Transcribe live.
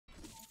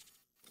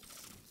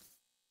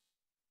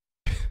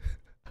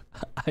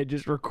I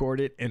just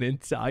recorded an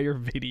entire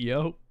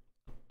video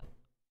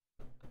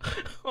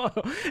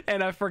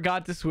and I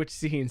forgot to switch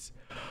scenes.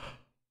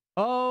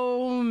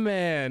 Oh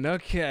man.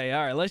 Okay,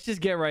 all right, let's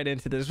just get right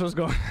into this. What's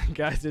going on,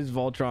 guys? It's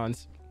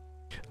Voltrons.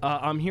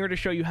 I'm here to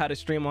show you how to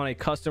stream on a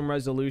custom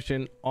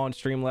resolution on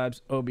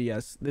StreamLabs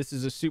OBS. This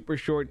is a super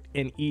short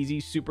and easy,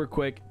 super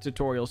quick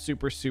tutorial.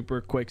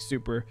 Super quick,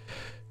 super.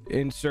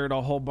 Insert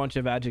a whole bunch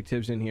of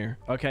adjectives in here.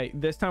 Okay,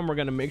 this time we're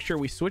gonna make sure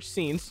we switch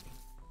scenes.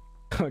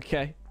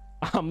 Okay,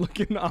 I'm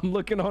looking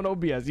on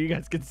OBS. You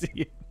guys can see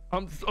it.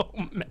 I'm so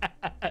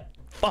mad.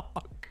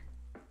 Fuck.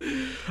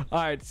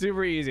 All right,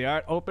 super easy. All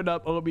right, open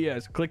up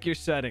OBS, click your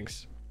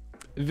settings,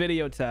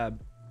 video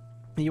tab.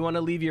 You want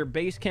to leave your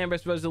base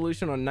canvas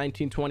resolution on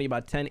 1920 by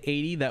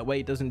 1080. That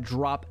way it doesn't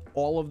drop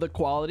all of the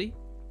quality.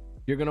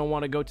 You're going to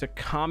want to go to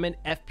common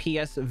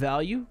FPS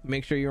value.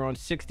 Make sure you're on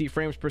 60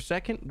 frames per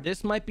second.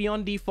 This might be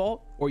on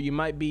default, or you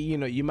might be,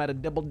 you might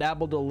have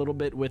dabbled a little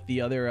bit with the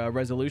other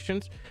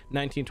resolutions.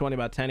 1920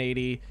 by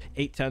 1080,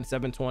 810,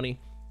 720.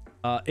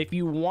 If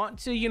you want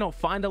to,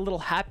 find a little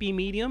happy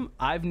medium,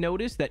 I've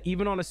noticed that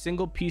even on a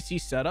single PC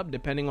setup,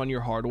 depending on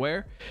your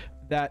hardware,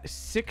 that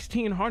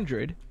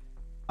 1600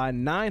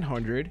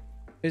 900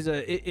 is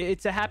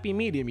it's a happy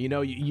medium.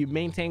 You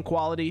maintain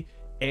quality,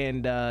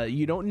 and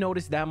you don't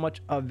notice that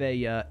much of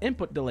a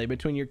input delay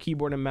between your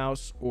keyboard and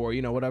mouse, or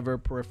whatever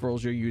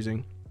peripherals you're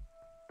using.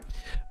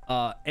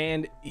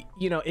 And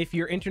if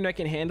your internet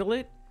can handle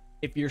it,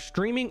 if you're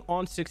streaming on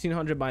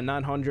 1600 by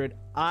 900,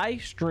 I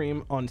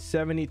stream on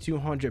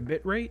 7200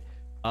 bitrate.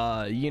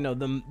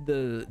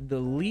 The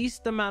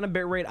least amount of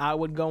bitrate I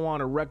would go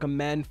on or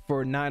recommend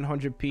for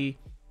 900p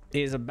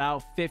is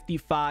about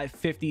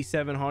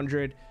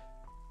 5700.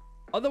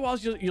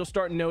 Otherwise you'll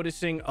start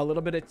noticing a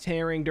little bit of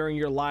tearing during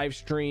your live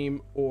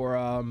stream, or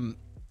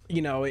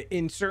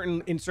in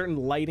certain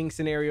lighting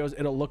scenarios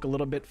it'll look a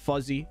little bit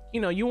fuzzy.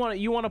 You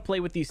want to play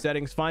with these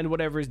settings, find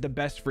whatever is the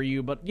best for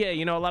you. But yeah,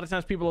 a lot of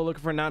times people are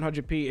looking for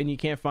 900p and you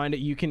can't find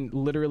it. You can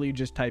literally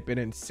just type it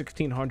in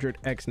 1600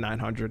 x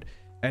 900,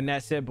 and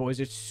that's it, boys.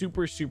 It's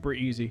super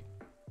easy.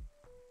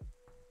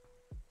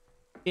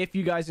 If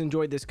you guys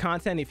enjoyed this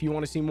content, if you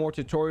want to see more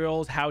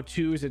tutorials,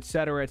 how-tos,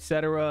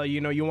 etc.,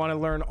 you want to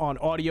learn on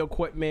audio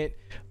equipment,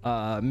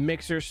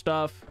 mixer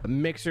stuff.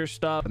 Damn,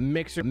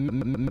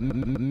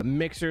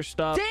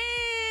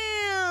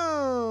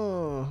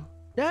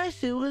 that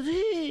shit was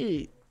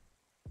hit.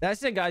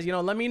 That's it, guys.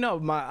 Let me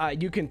know.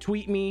 You can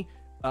tweet me,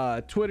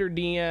 Twitter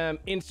DM,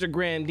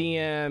 Instagram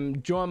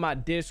DM, join my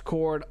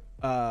Discord,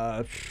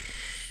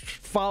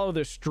 follow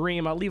the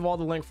stream. I'll leave all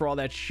the link for all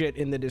that shit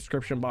in the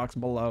description box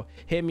below.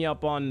 Hit me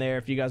up on there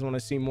if you guys want to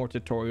see more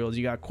tutorials,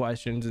 you got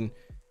questions, and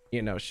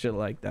shit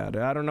like that.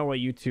 I don't know what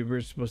YouTubers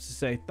are supposed to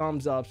say.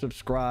 Thumbs up,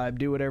 subscribe,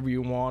 do whatever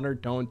you want, or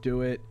don't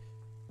do it.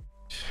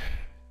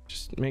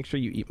 Just make sure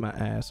you eat my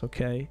ass,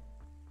 okay?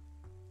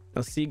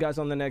 I'll see you guys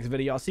on the next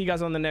video. I'll see you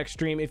guys on the next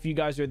stream if you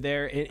guys are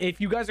there. And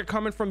if you guys are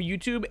coming from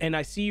YouTube and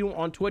I see you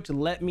on Twitch,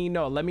 let me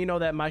know. Let me know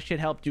that my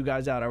shit helped you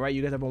guys out. All right,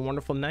 you guys have a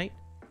wonderful night.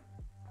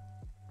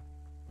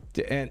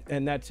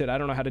 And that's it. I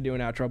don't know how to do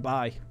an outro.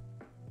 Bye.